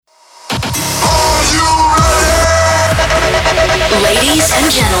Ladies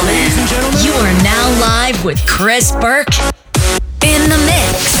and gentlemen, you are now live with Chris Burke in the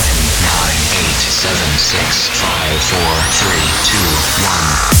mix. 9, 8, 7, 6, 5, 4, 3, 2,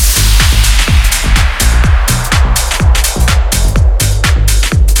 1.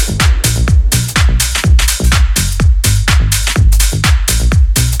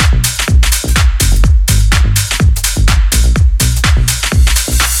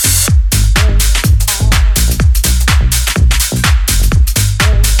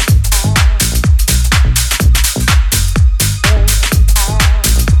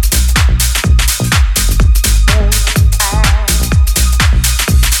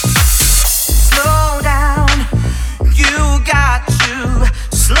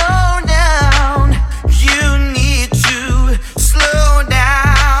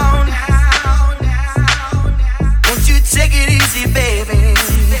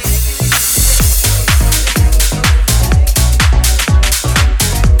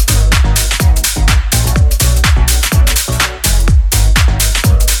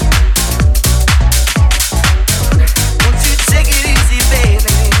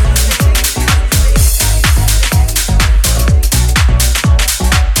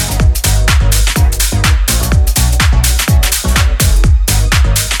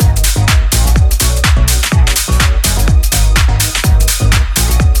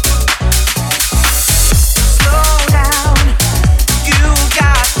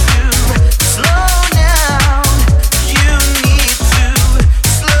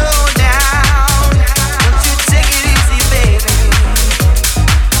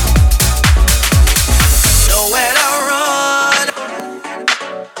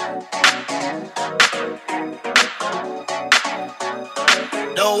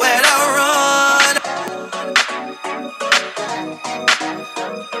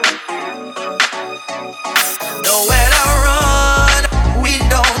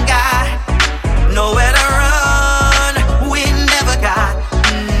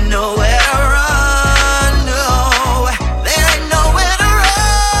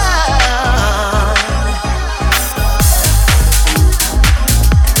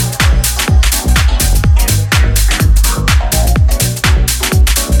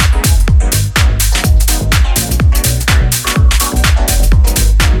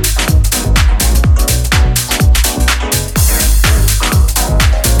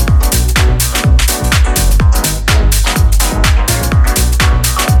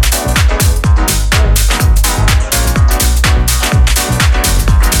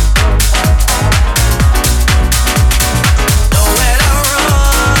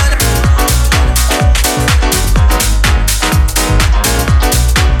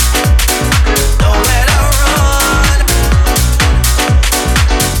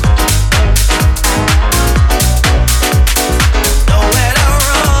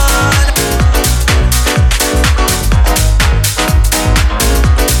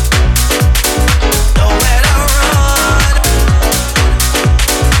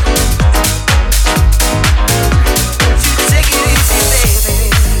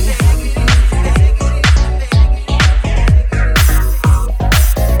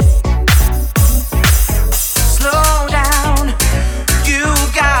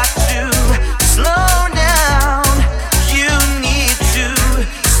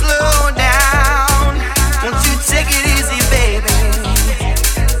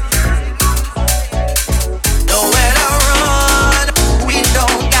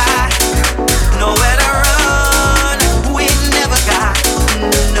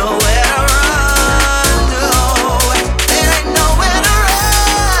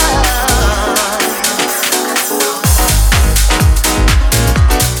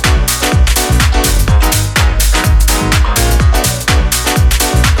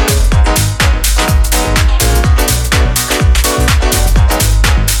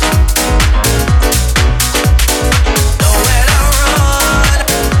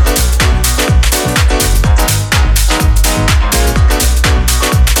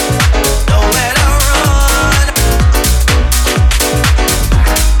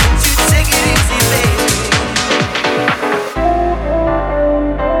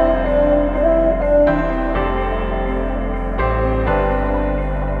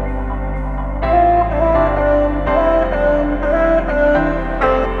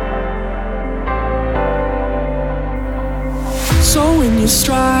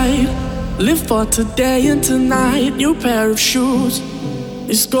 Live for today and tonight. New pair of shoes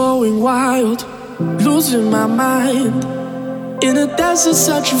is going wild, losing my mind. In a desert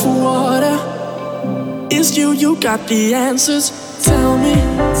searching for water. It's you got the answers. Tell me,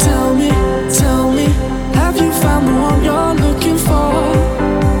 tell me, tell me, have you found the one you're looking for?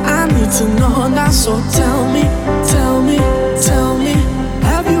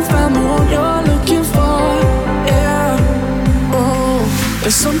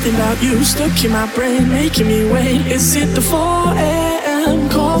 There's something about you stuck in my brain, making me wait. Is it the 4 a.m.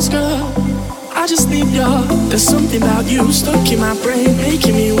 calls, girl? I just need your. There's something about you stuck in my brain,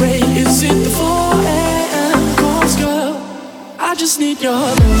 making me wait. Is it the 4 a.m. calls, girl? I just need your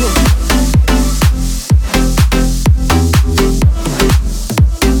love.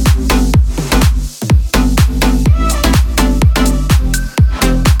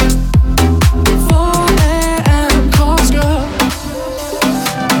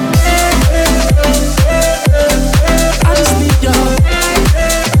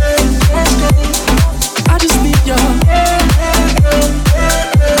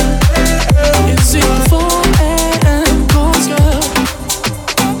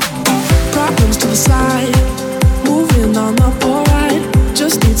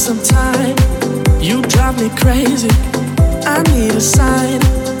 Crazy, I need a sign,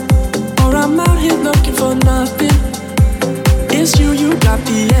 or I'm out here looking for nothing. It's you, you got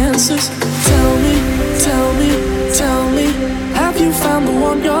the answers. Tell me, tell me, tell me, have you found the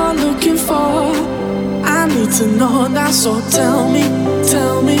one you're looking for? I need to know now, so tell me,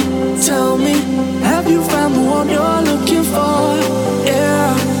 tell me, tell me, have you found the one you're looking for?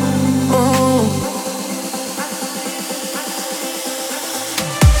 Yeah,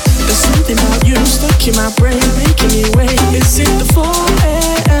 There's something about you stuck in my brain, making me wait. Is it the 4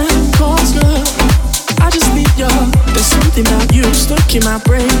 a.m. calls, girl? I just need your. There's something about you stuck in my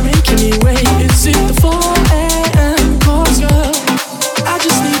brain, making me wait. Is it the 4 a.m. calls, girl? I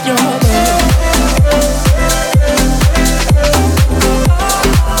just need your love.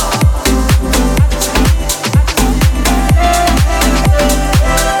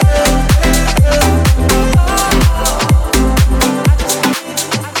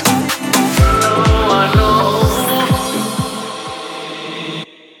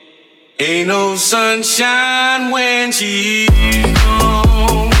 Ain't no sunshine when she's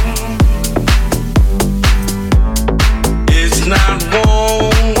gone. It's not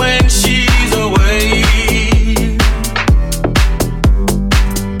warm when she's away.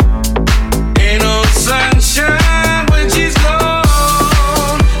 Ain't no sunshine when she's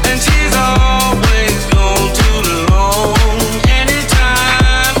gone, and she's always gone too long.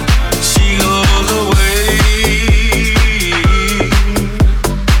 Anytime she goes away.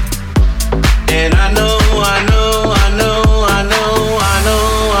 And I know, I know, I know, I know, I know,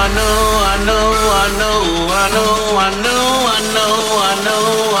 I know, I know, I know, I know, I know, I know,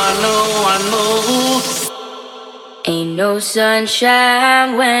 I know, I know. Ain't no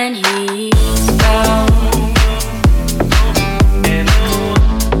sunshine when he's gone.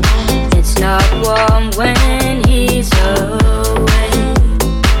 It's not warm when he's away.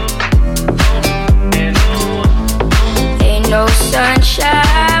 Ain't no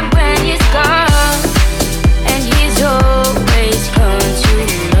sunshine when he's gone, and he's always gone too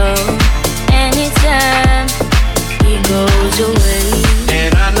long. Anytime he goes away.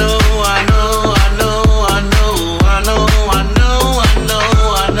 And I know, I know, I know, I know, I know, I know, I know, I know,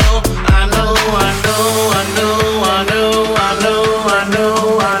 I know, I know, I know, I know, I know, I know, I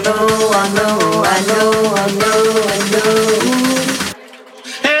know, I know, I know, I know, I know.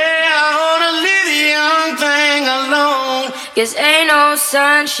 Hey, I wanna leave the young thing alone. 'Cause ain't no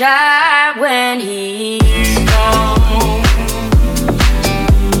sunshine when he's gone.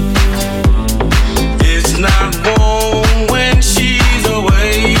 It's not warm when she's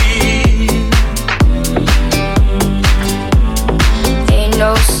away. Ain't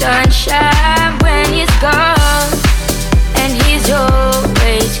no sunshine when he's gone, and he's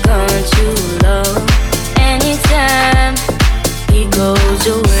always gone too long. Anytime he goes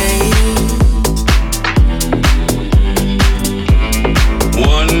away.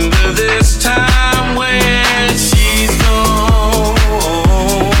 Wonder this time when she's gone.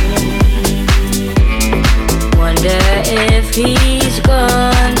 Wonder if he's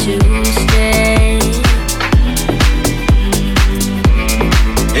going to stay.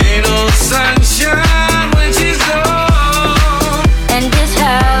 Ain't no sunshine when she's gone, And this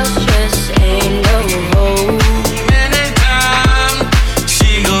house just ain't no home. anytime she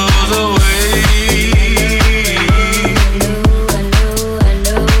goes away. I know, I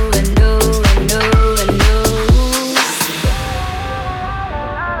know, I know, I know, I know.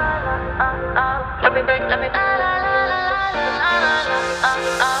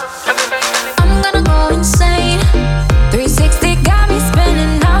 I'm gonna go insane. 360 got me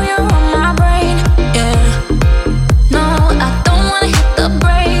spinning. Now you're on my brain. Yeah. No, I don't wanna hit the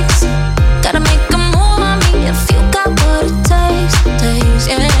brakes. Gotta make a move on me if you got what it takes.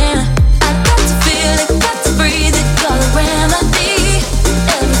 Yeah. I got to feel it, got to breathe it. You're the remedy.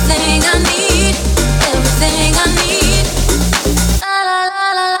 Everything I need. Everything I need. La la la.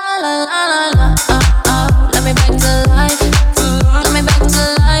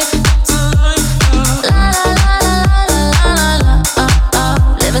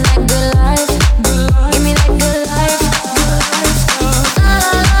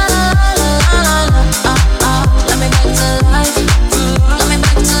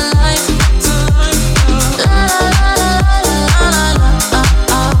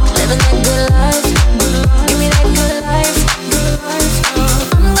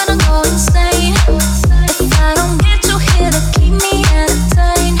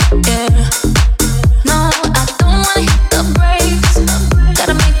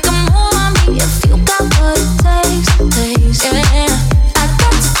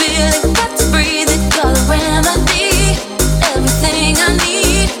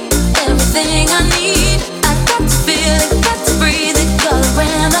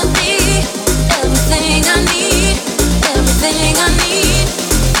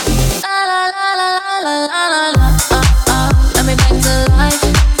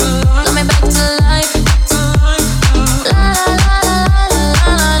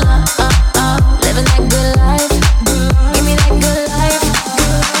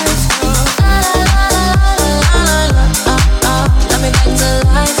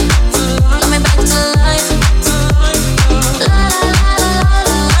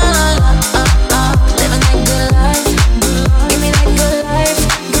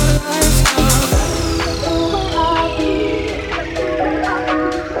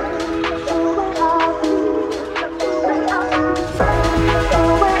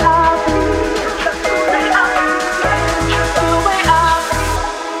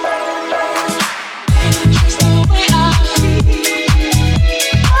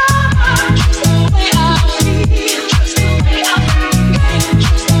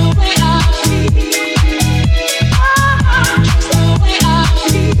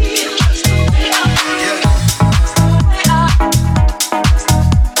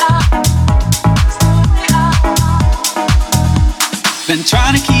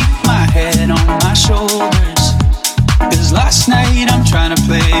 trying to keep my head on my shoulders. 'Cause last night I'm trying to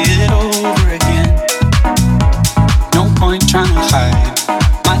play it over again. No point trying to hide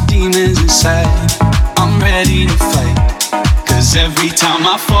my demons inside. I'm ready to fight. 'Cause every time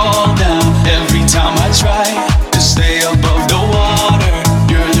I fall down, every time I try to stay above the water,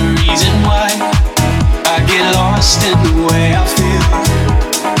 you're the reason why I get lost in the way I feel.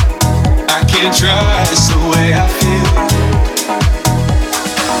 I can't trust the way I feel.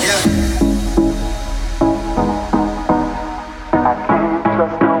 Yeah. I can't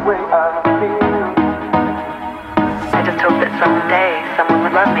trust the way I feel. I just hope that someday someone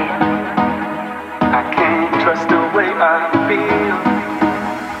would love me. I can't trust the way I feel.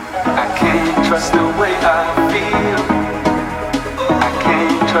 I can't trust the way I feel. I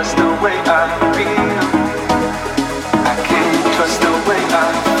can't trust the way I feel. I can't trust the way I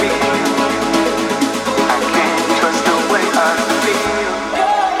feel. I can't trust the way I feel.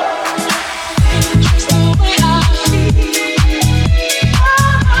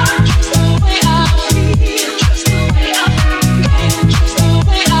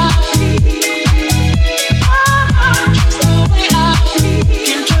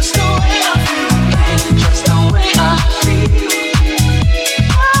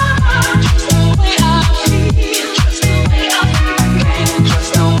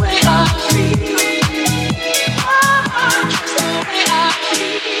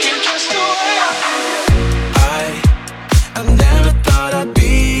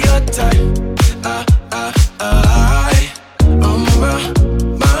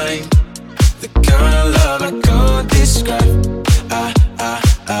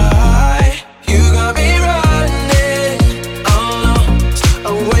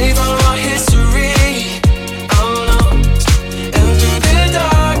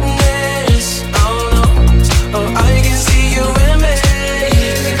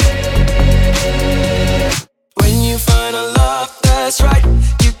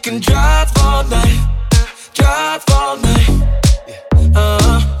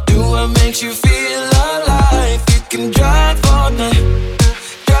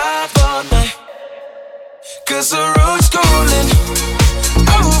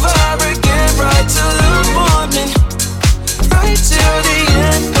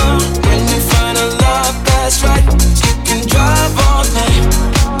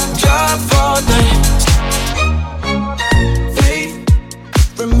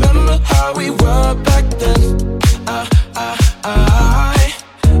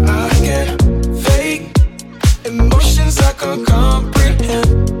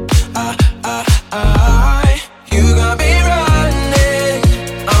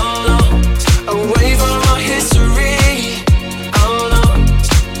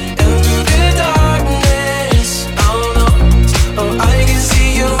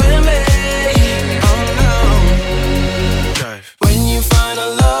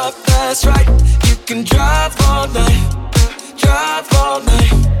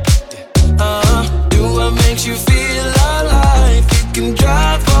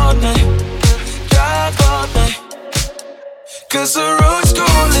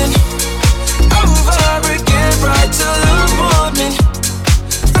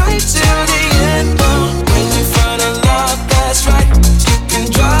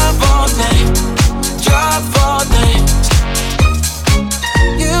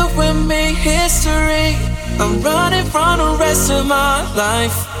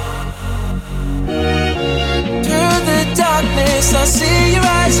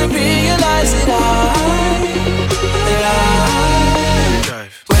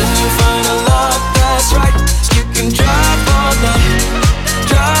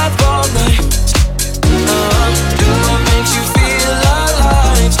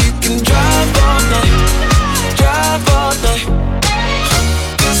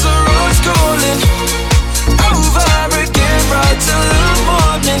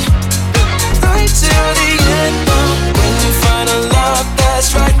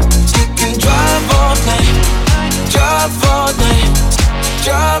 Drive all night,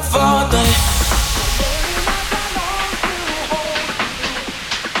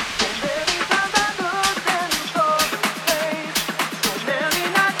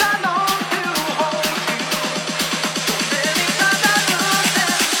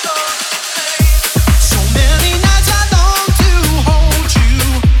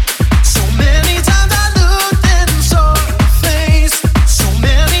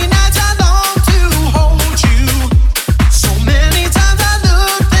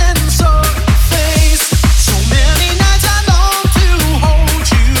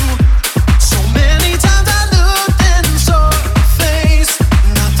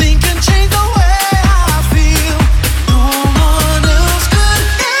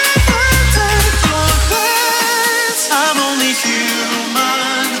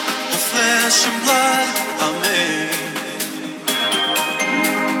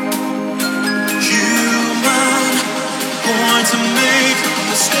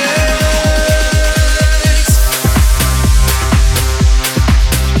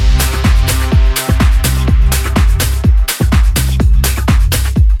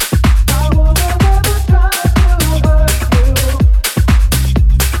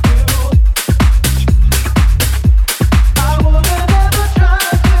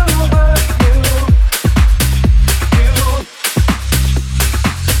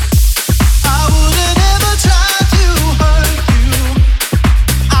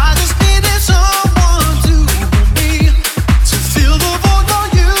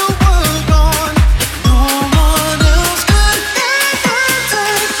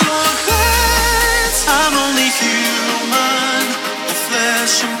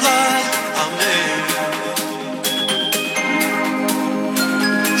 flesh and blood are made.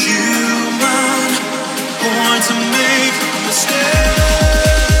 Human, born to make mistakes.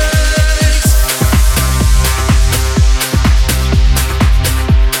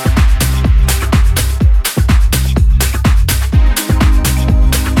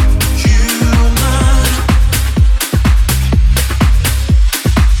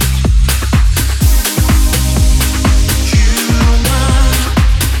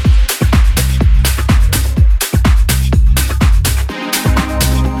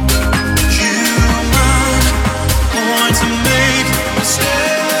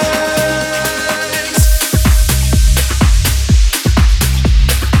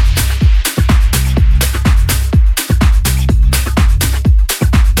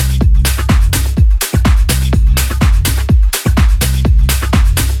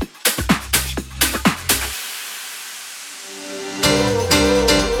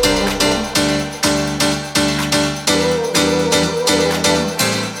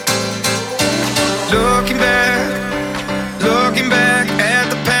 Looking back at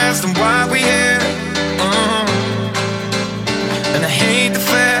the past and why we here. And I hate the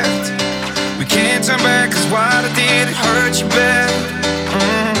fact we can't turn back, 'cause what I did, it hurt you bad.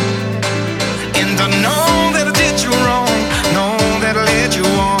 And I know that I did you wrong, know that I led you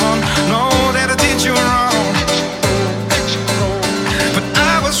on, know that I did you wrong. But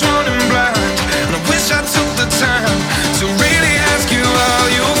I was running blind, and I wish I took the time to really ask you how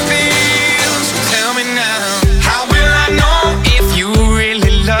you feel. So tell me now, how will I know if you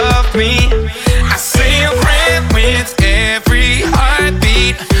really love me? I say a prayer with every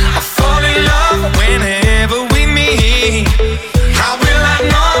heartbeat. I fall in love whenever we meet. How will I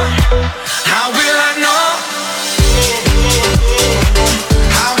know? How will I know?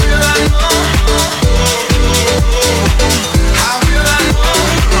 How will I know? How will I know?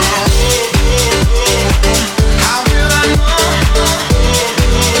 How will I know?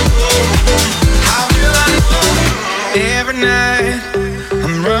 How will I know? Every night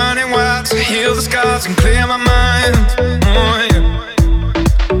I'm running wild to heal the scars and clear my mind. Oh, yeah.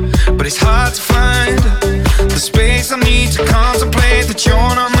 But it's hard to find the space I need to contemplate that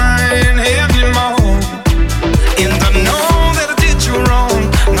you're not mine anymore. And I know that I did you wrong,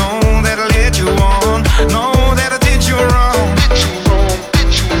 know that I led you on, know that I did you wrong.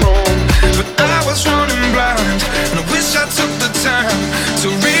 But I was running blind, and I wish I took the time to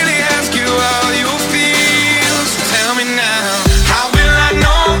really ask you how you feel. So tell me now, how will I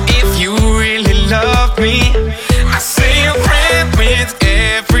know if you really love me? I say a prayer with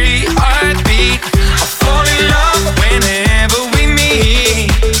every heartbeat. I fall in love whenever we meet.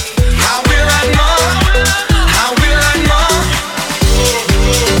 How will I know? How will I know?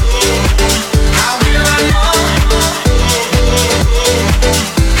 How will I know?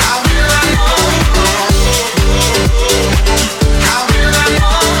 How will I know? How will I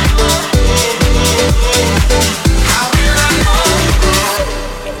know? How will I know?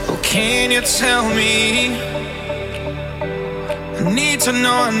 Oh, can you tell me? I need to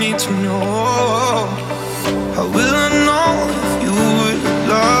know, I need to know. How will I know if you would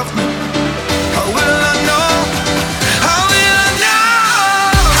love me? How will I know? How will I know?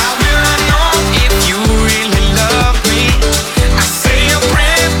 How will I know if you really love me? I say a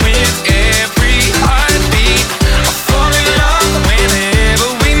prayer with every heartbeat. I fall in love whenever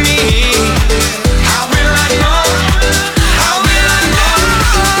we meet. How will I know? How will I know?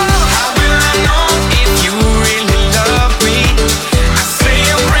 How will I know if you really love me? I say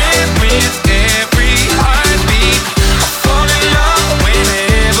a prayer with every heartbeat. I fall in love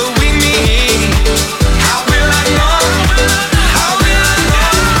whenever we meet. How will I know? How will I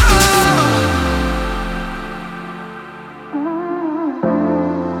know?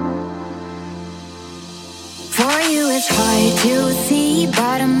 For you it's hard to see,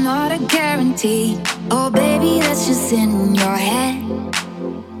 but I'm not a guarantee. Oh baby, that's just in your head.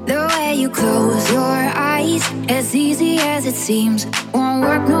 The way you close your eyes, as easy as it seems, won't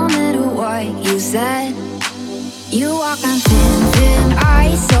work no matter what you said. You walk on thin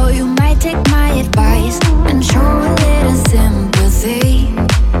ice, so you might take my advice and show a little sympathy.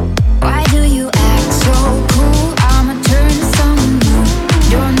 Why do you act so cool? I'ma turn to someone new.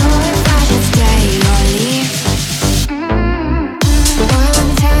 Don't know if I should stay or leave. Boy, let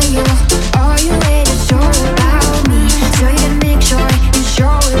me tell you, all you wait is show about me, so you can make sure you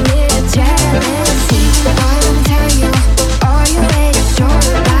show a little jealousy. Boy, let me tell you, all you wait is show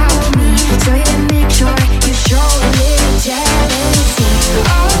about me, so you can make sure you show a little jealousy.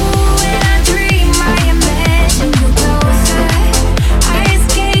 Oh, when I dream, I imagine you closer. I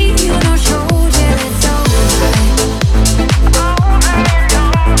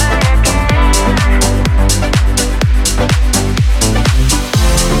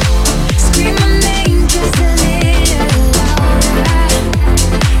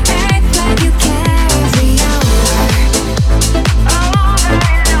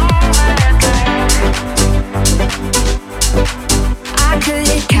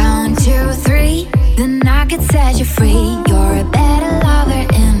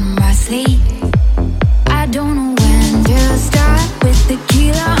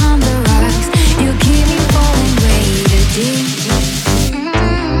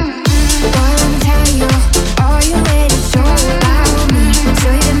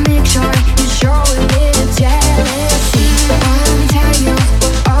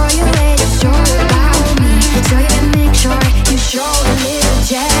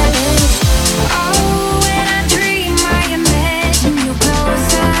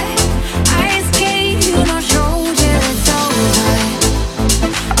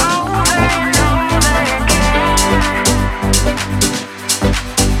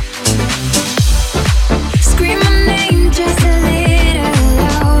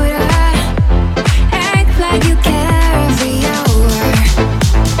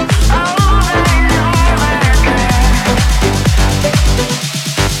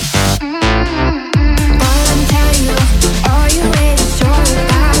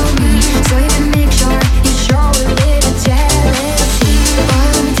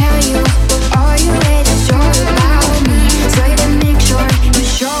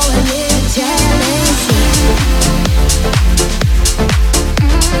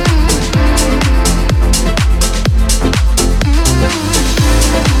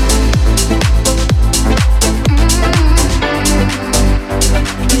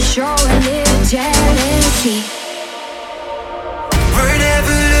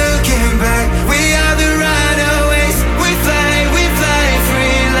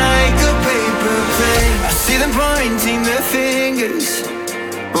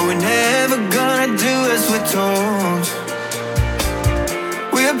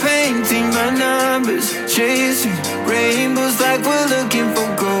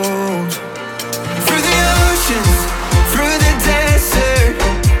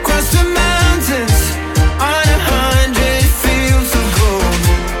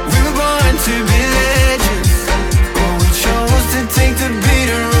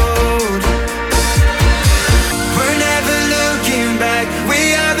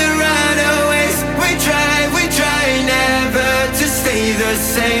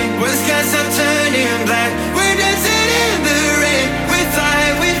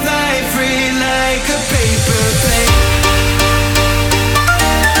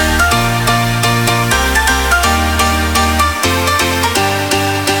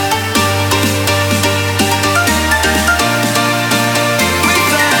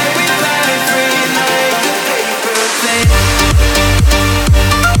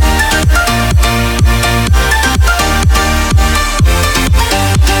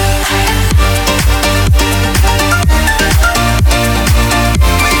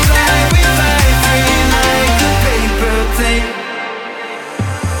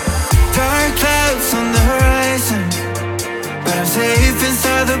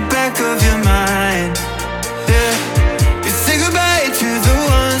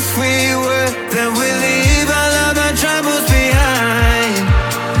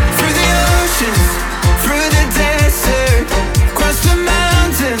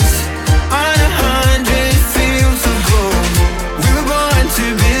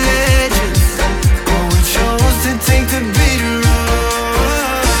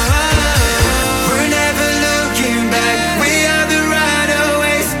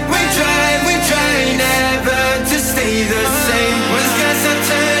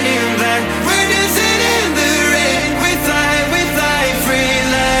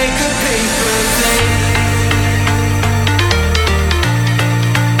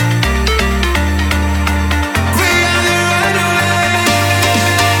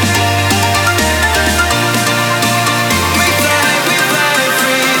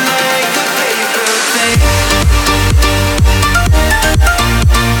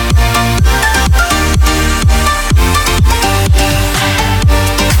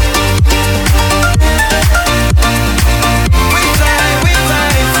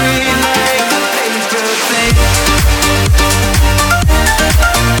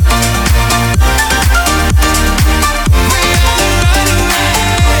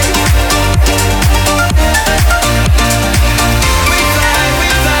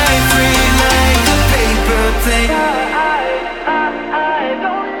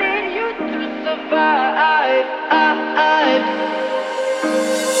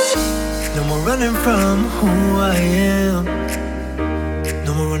No more running from who I am.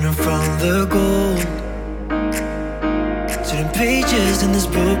 No more running from the gold. Turning pages in this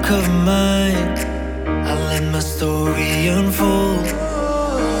book of mine. I let my story unfold.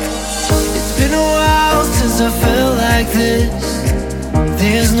 It's been a while since I felt like this.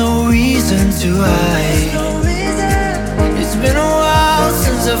 There's no reason to hide. It's been a while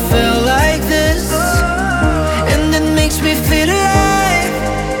since I felt like this, and it makes me feel alive.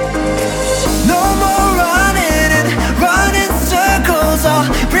 No more running and running circles. I'll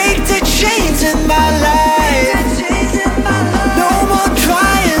break the chains in my life. No more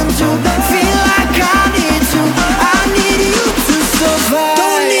trying to feel like I need to. I need you to survive.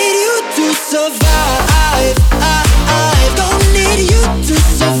 Don't need you to survive. I don't need you to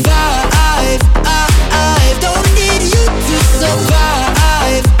survive. I don't need you to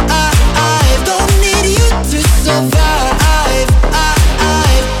survive. I don't need you to survive.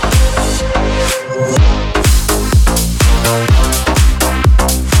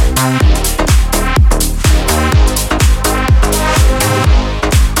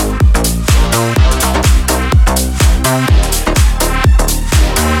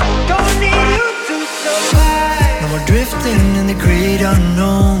 Drifting in the great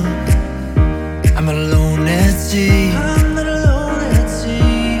unknown. I'm alone at sea.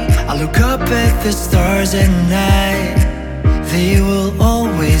 I look up at the stars at night. They will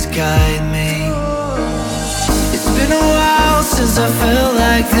always guide me. It's been a while since I felt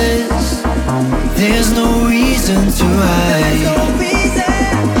like this. There's no reason to hide.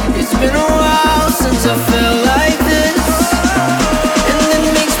 It's been a while since I felt like this, and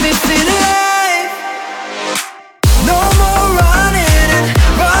it makes me feel alive. No more running and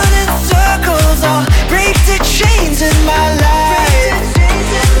running circles. I'll break the chains in my life.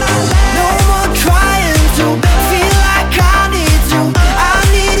 No more trying to feel like I need to. I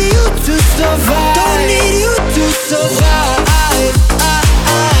need you to survive. Don't need you to survive.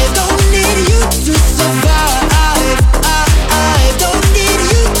 I don't need you to survive. I don't need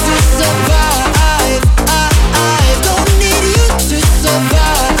you to survive. I don't need you to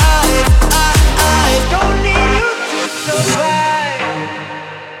survive. I don't need you to survive.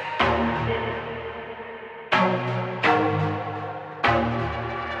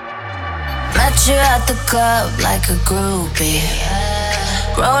 Met you at the club like a groupie.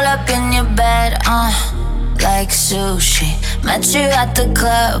 Roll up in your bed, like sushi. Met you at the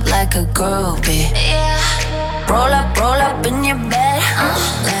club like a groupie. Roll up in your bed,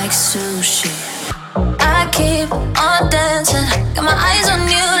 like sushi. I keep on dancing, got my eyes on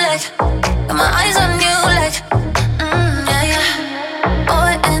you like, got my eyes on you like, yeah, yeah.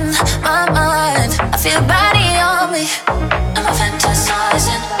 Boy, in my mind, I feel your body on me, I'm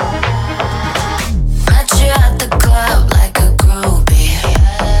fantasizing. Met you at the club like a groupie.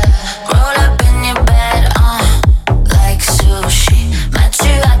 Roll up in your bed, like sushi. Met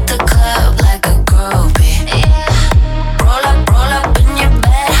you at the club like a groupie. Roll up in your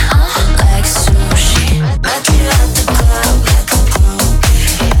bed, like sushi. Met you at the club like a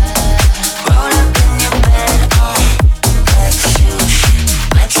groupie. Roll up in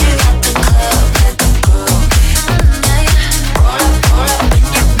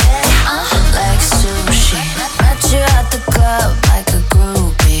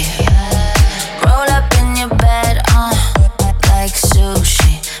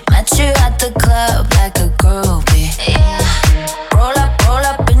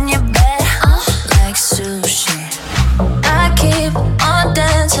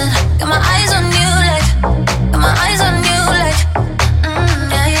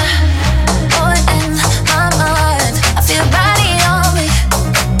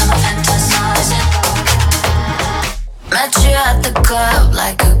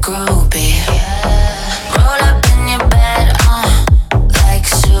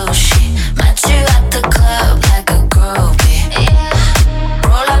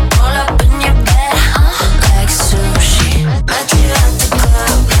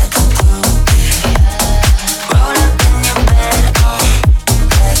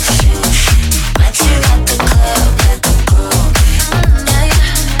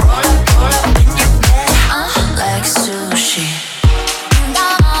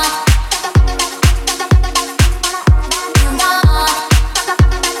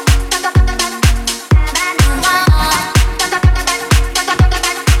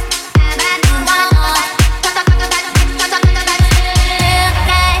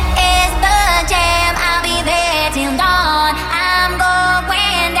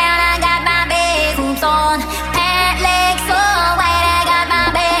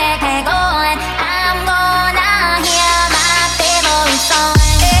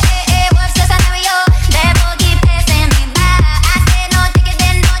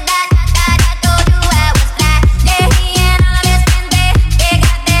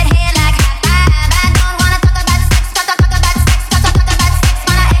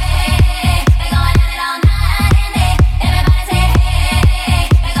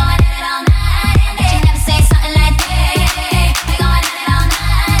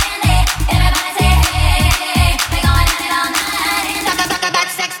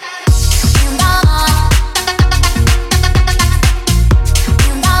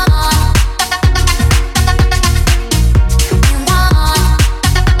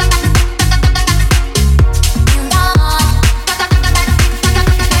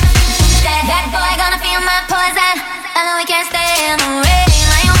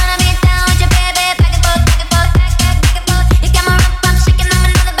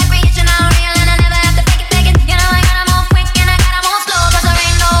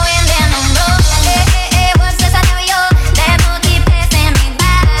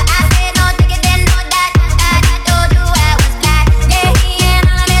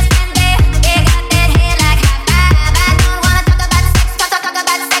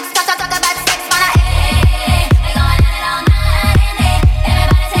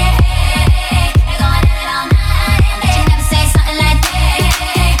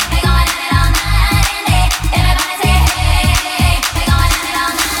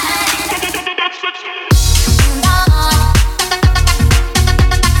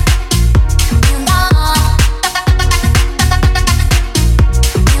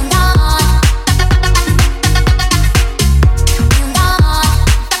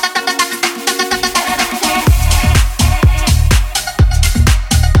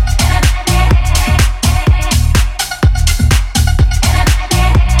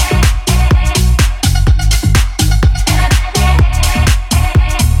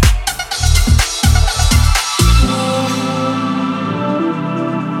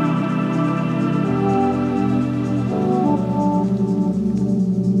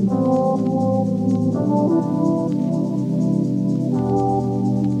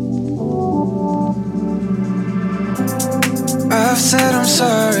I've said I'm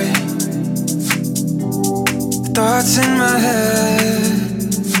sorry. Thoughts in my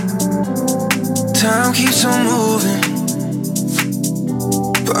head. Time keeps on moving,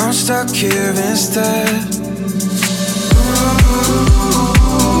 but I'm stuck here instead.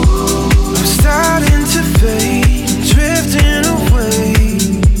 I'm starting to fade, drifting away.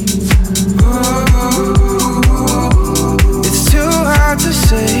 It's too hard to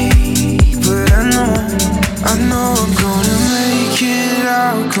say, but I know I'm gonna make it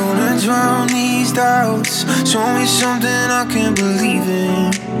out. Gonna drown these doubts. Show me something I can believe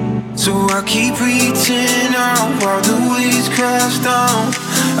in. So I keep reaching out while the waves crash down.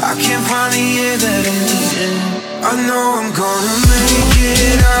 I can't find the air that I need. I know I'm gonna make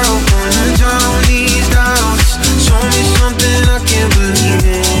it out. Gonna drown these doubts. Show me something I can believe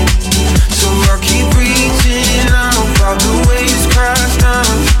in. So I keep reaching out while the waves crash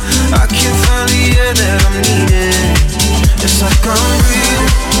down. I can't find the air that I'm needing. It's like I'm breathing,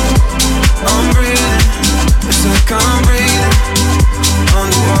 I'm breathing. It's like I'm breathing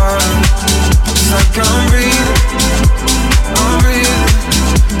underwater. It's like I'm breathing, I'm breathing.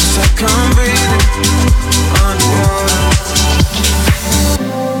 It's like I'm breathing underwater.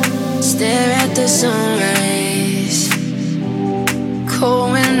 Stare at the sunrise,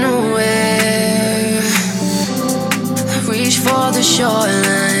 going nowhere. Reach for the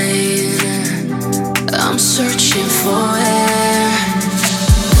shoreline, I'm searching for air.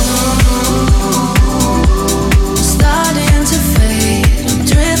 Starting to fade, I'm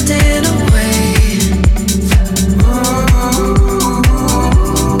drifting away.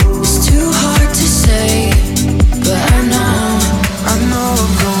 It's too hard to say, but I know I'm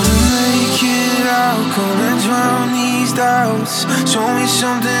gonna make it out. Gonna drown these doubts. Show me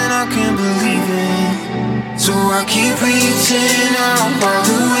something I can believe in. So I keep reaching out while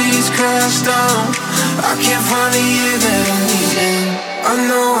the waves crash down. I can't find the air that I'm needing. I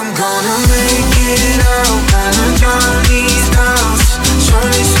know I'm gonna make it out. Gonna drown these doubts. Show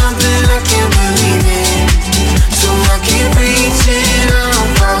me something I can believe in. So I keep reaching out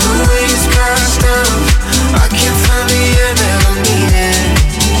while the waves crash down. I can't find the air that I'm needing.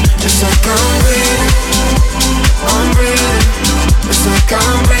 It's like I'm breathing, I'm breathing. It's like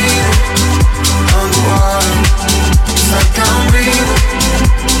I'm breathing underwater. It's like I'm breathing,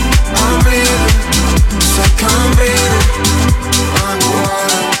 I'm breathing. It's like I'm breathing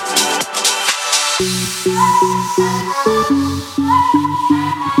underwater.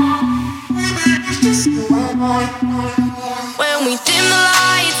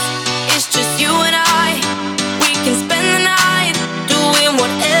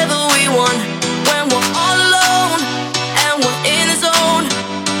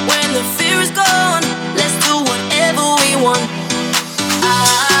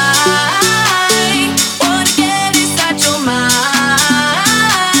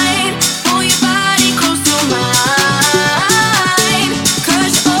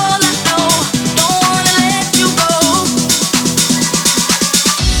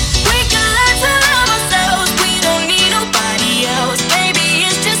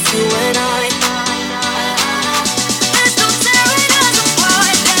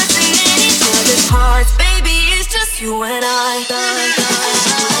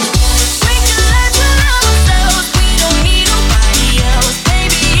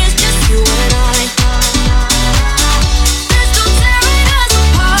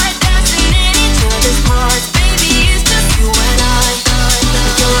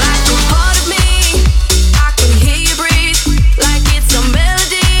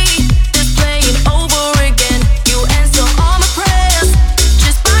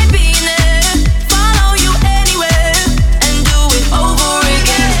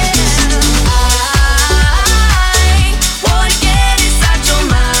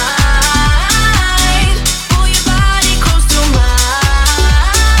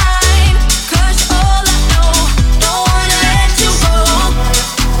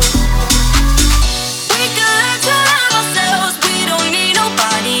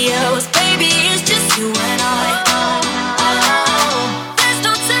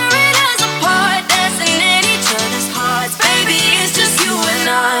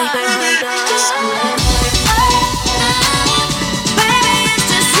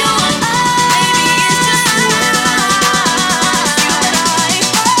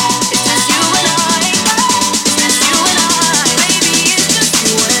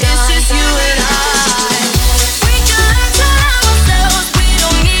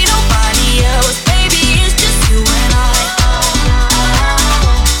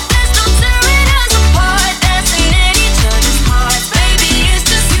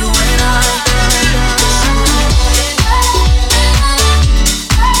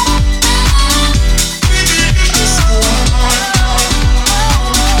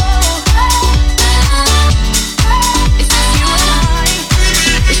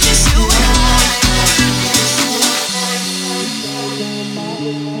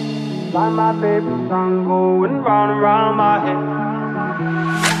 my favorite song going round and round my head.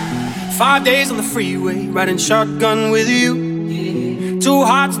 5 days on the freeway, riding shotgun with you. 2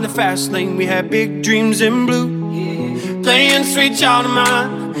 hearts in the fast lane, we had big dreams in blue. Playing Sweet Child of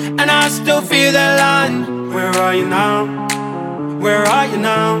Mine, and I still feel that line. Where are you now? Where are you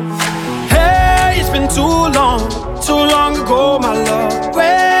now? Hey, it's been too long ago, my love.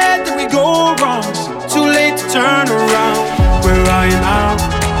 Where did we go wrong? Too late to turn around. Where are you now?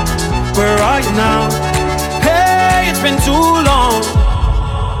 Where are you now? Hey, it's been too long.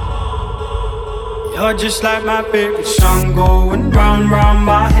 You're just like my favorite song going round and round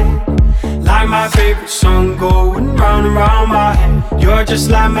my head. Like my favorite song going round and round my head. You're just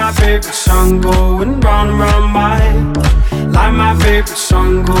like my favorite song going round and round my head. Like my favorite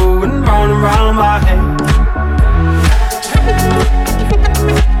song going round and round my head.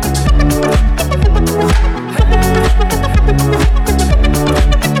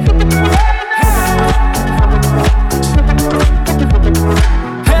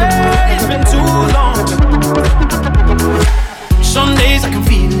 Hey, it's been too long. Some days I can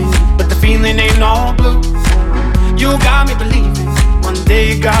feel it, but the feeling ain't all blue. You got me believing one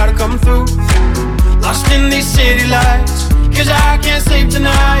day you gotta come through. Lost in these city lights, 'cause I can't sleep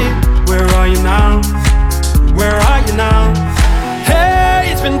tonight. Where are you now? Where are you now? Hey,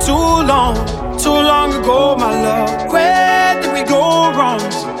 it's been too long ago, my love. Where did we go wrong?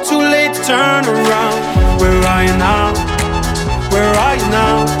 It's too late to turn around. Where are you now? Where are you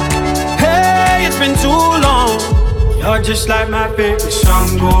now? Hey, it's been too long. You're just like my favorite song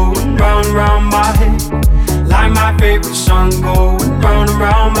going round and round my head. Like my favorite song going round and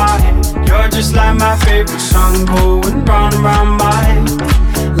round my head. You're just like my favorite song going round and round my head.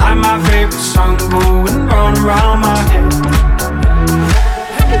 Like my favorite song going round and round my head.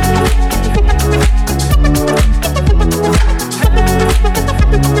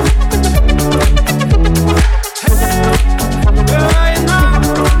 Where are you now?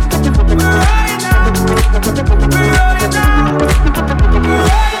 Where are you now? Where are you now?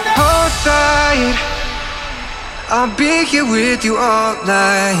 Hold tight, I'll be here with you all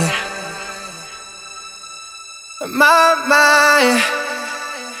night. My,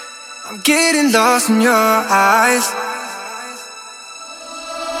 I'm getting lost in your eyes.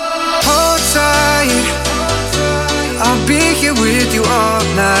 Hold tight, I'll be here with you all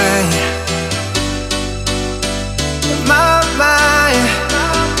night. My,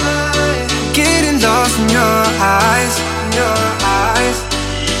 I'm getting lost in your eyes, in your eyes.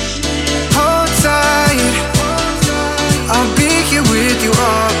 Hold tight, I'll be here with you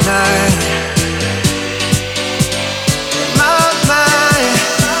all night.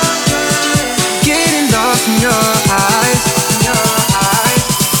 Getting lost in your eyes, in your eyes.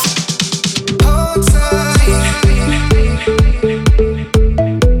 Hold tight.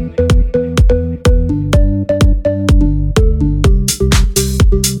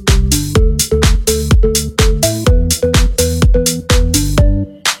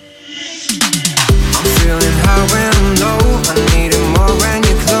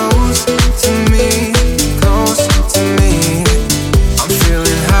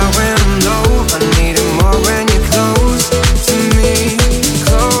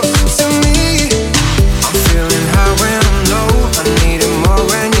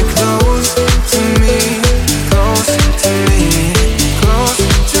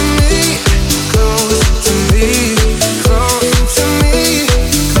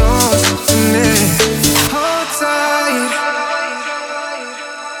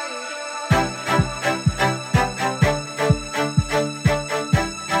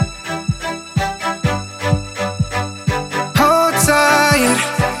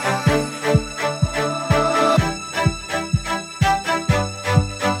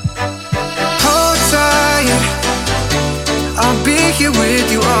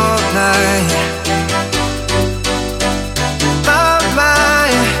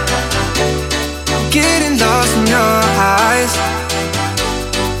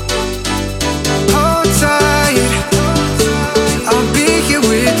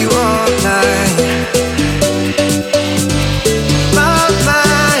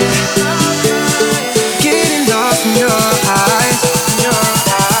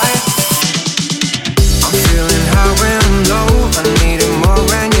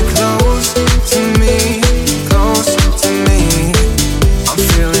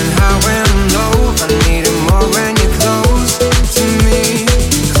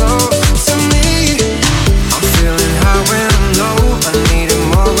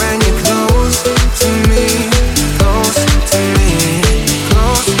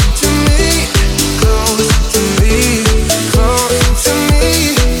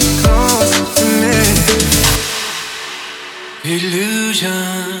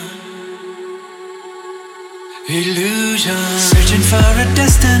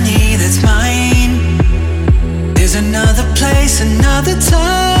 destiny that's mine. There's another place, another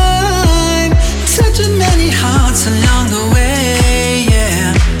time. Touching many hearts along the way,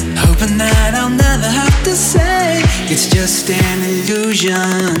 yeah. Hoping that I'll never have to say it's just an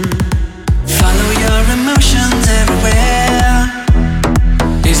illusion. Follow your emotions everywhere.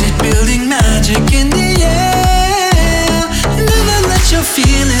 Is it building magic in the air? Never let your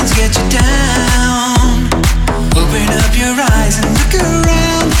feelings get you down. Open up your eyes and look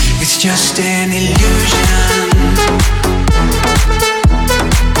around. It's just an illusion.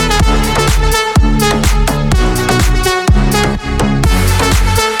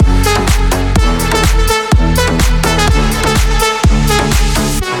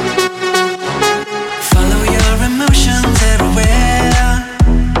 Follow your emotions everywhere.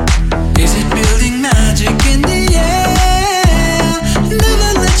 Is it building magic in the air?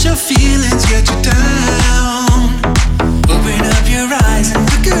 Never let your feelings get you down. Open up your eyes and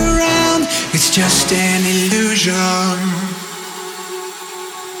look around. It's just an illusion.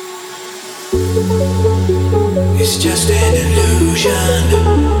 It's just an illusion.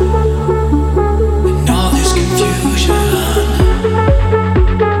 And all this confusion.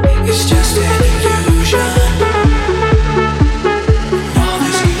 It's just an illusion. And all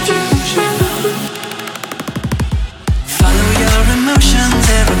this confusion. Follow your emotions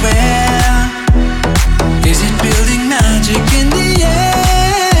everywhere. Is it building magic in the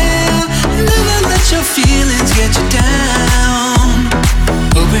air? Never let your feelings get you down.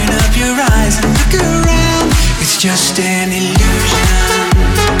 Open up your eyes and look around. It's just an illusion.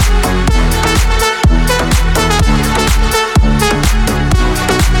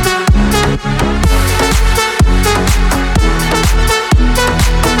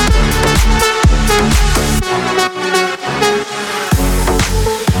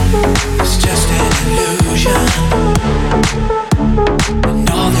 It's just an illusion. And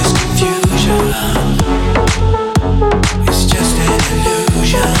all this confusion. It's just an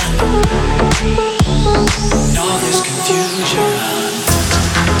illusion. And all this confusion.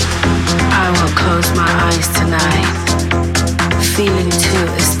 I will close my eyes tonight, feeling too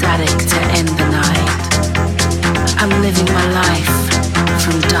ecstatic to end the night. I'm living my life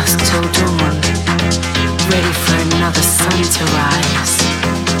from dusk till dawn, ready for another sun to rise.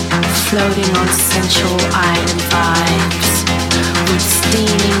 Floating on sensual island vibes, with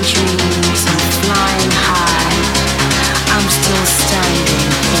steaming dreams and flying high. I'm still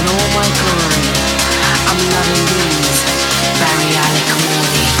standing in all my glory. I'm loving these Barry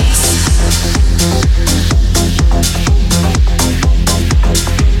mornings.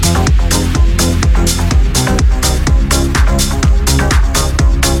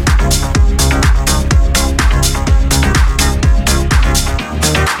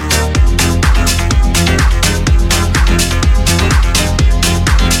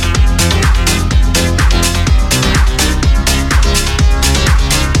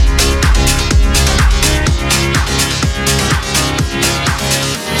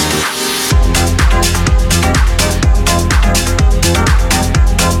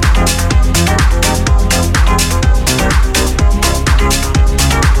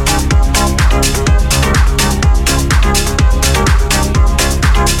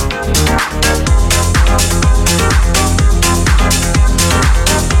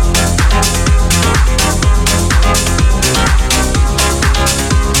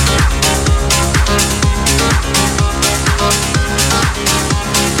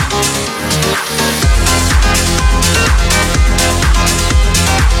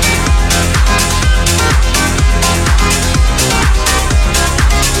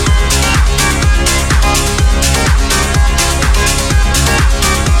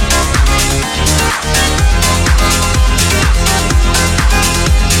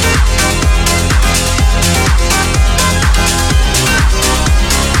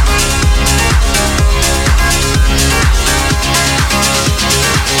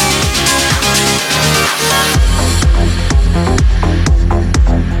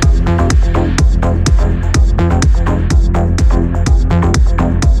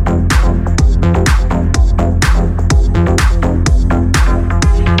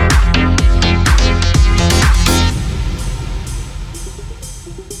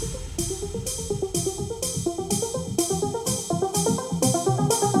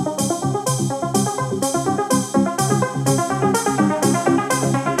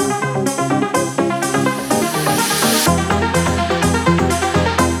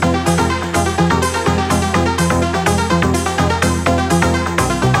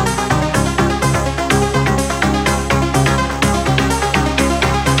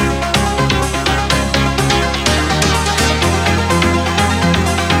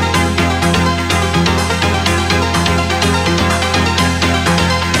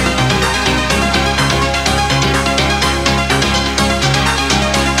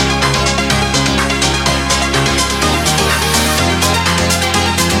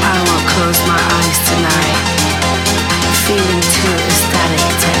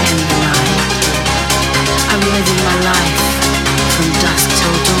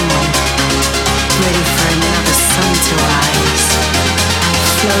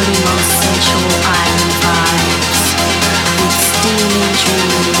 floating on sensual island vibes, with steaming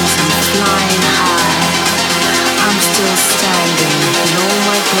dreams and flying high. I'm still standing in all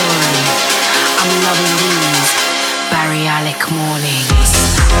my glory. I'm loving these Balearic mornings.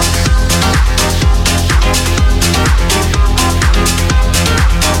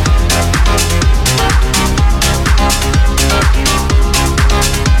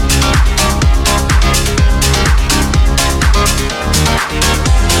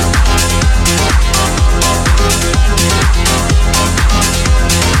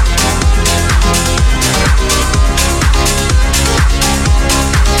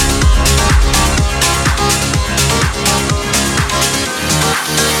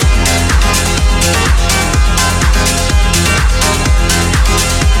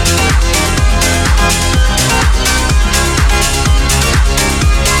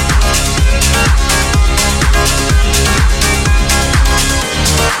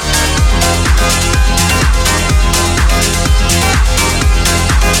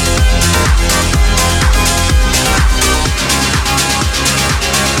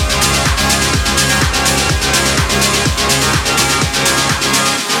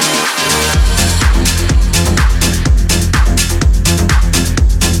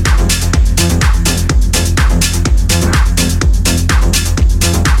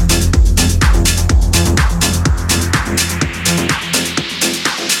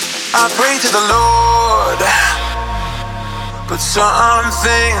 Some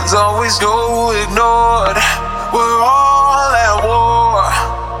things always go ignored. We're all at war,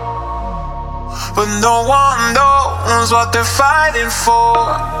 but no one knows what they're fighting for.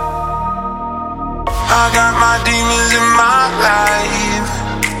 I got my demons in my life.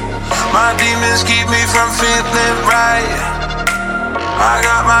 My demons keep me from feeling right. I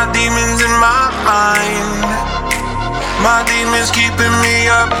got my demons in my mind. My demons keeping me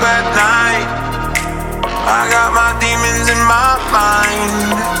up at night. I got my demons in my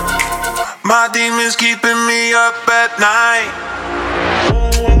mind. My demons keeping me up at night.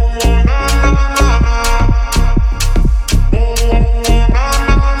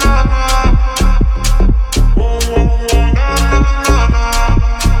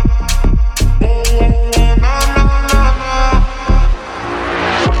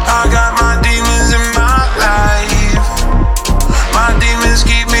 I got my demons in my life. My demons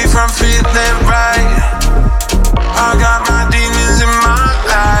keep me from feeling right. I got my demons in my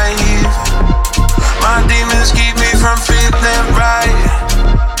life. My demons keep me from feeling right.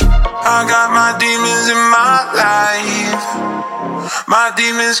 I got my demons in my life. My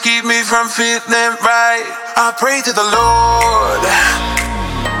demons keep me from feeling right. I pray to the Lord,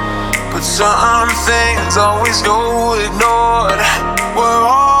 but some things always go ignored. We're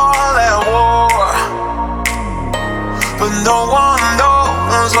all at war, but no one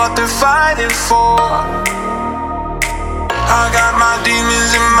knows what they're fighting for. I got my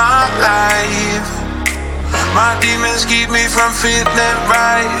demons in my life. My demons keep me from feeling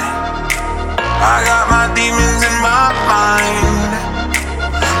right. I got my demons in my mind.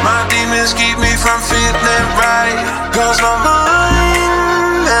 My demons keep me from feeling right. 'Cause my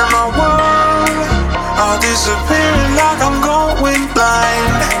mind and my world are disappearing like I'm going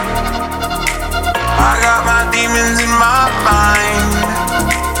blind. I got my demons in my mind.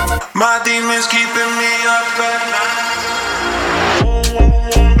 My demons keeping me up at night.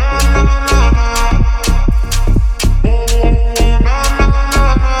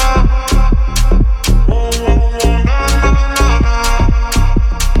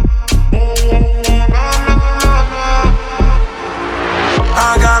 I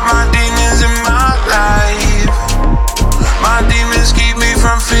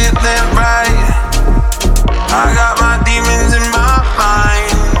got my demons in my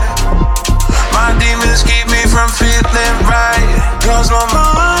mind. My demons keep me from feeling right. 'Cause my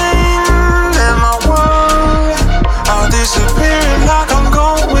mind and my world are disappearing like I'm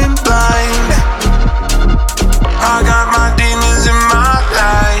going blind. I got my demons in my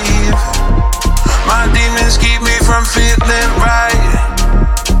life. My demons keep me from feeling right.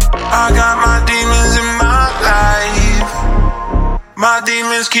 I got my demons in my life. My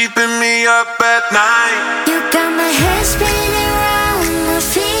demons keeping me up at night. You got my head spinning round, my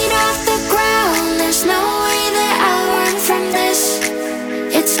feet off the ground. There's no way that I'll run from this.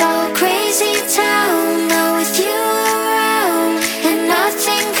 It's all crazy town, now with you around, and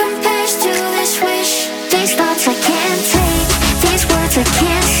nothing compares to this wish. These thoughts I can't take, these words I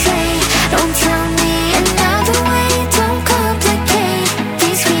can't say. Don't tell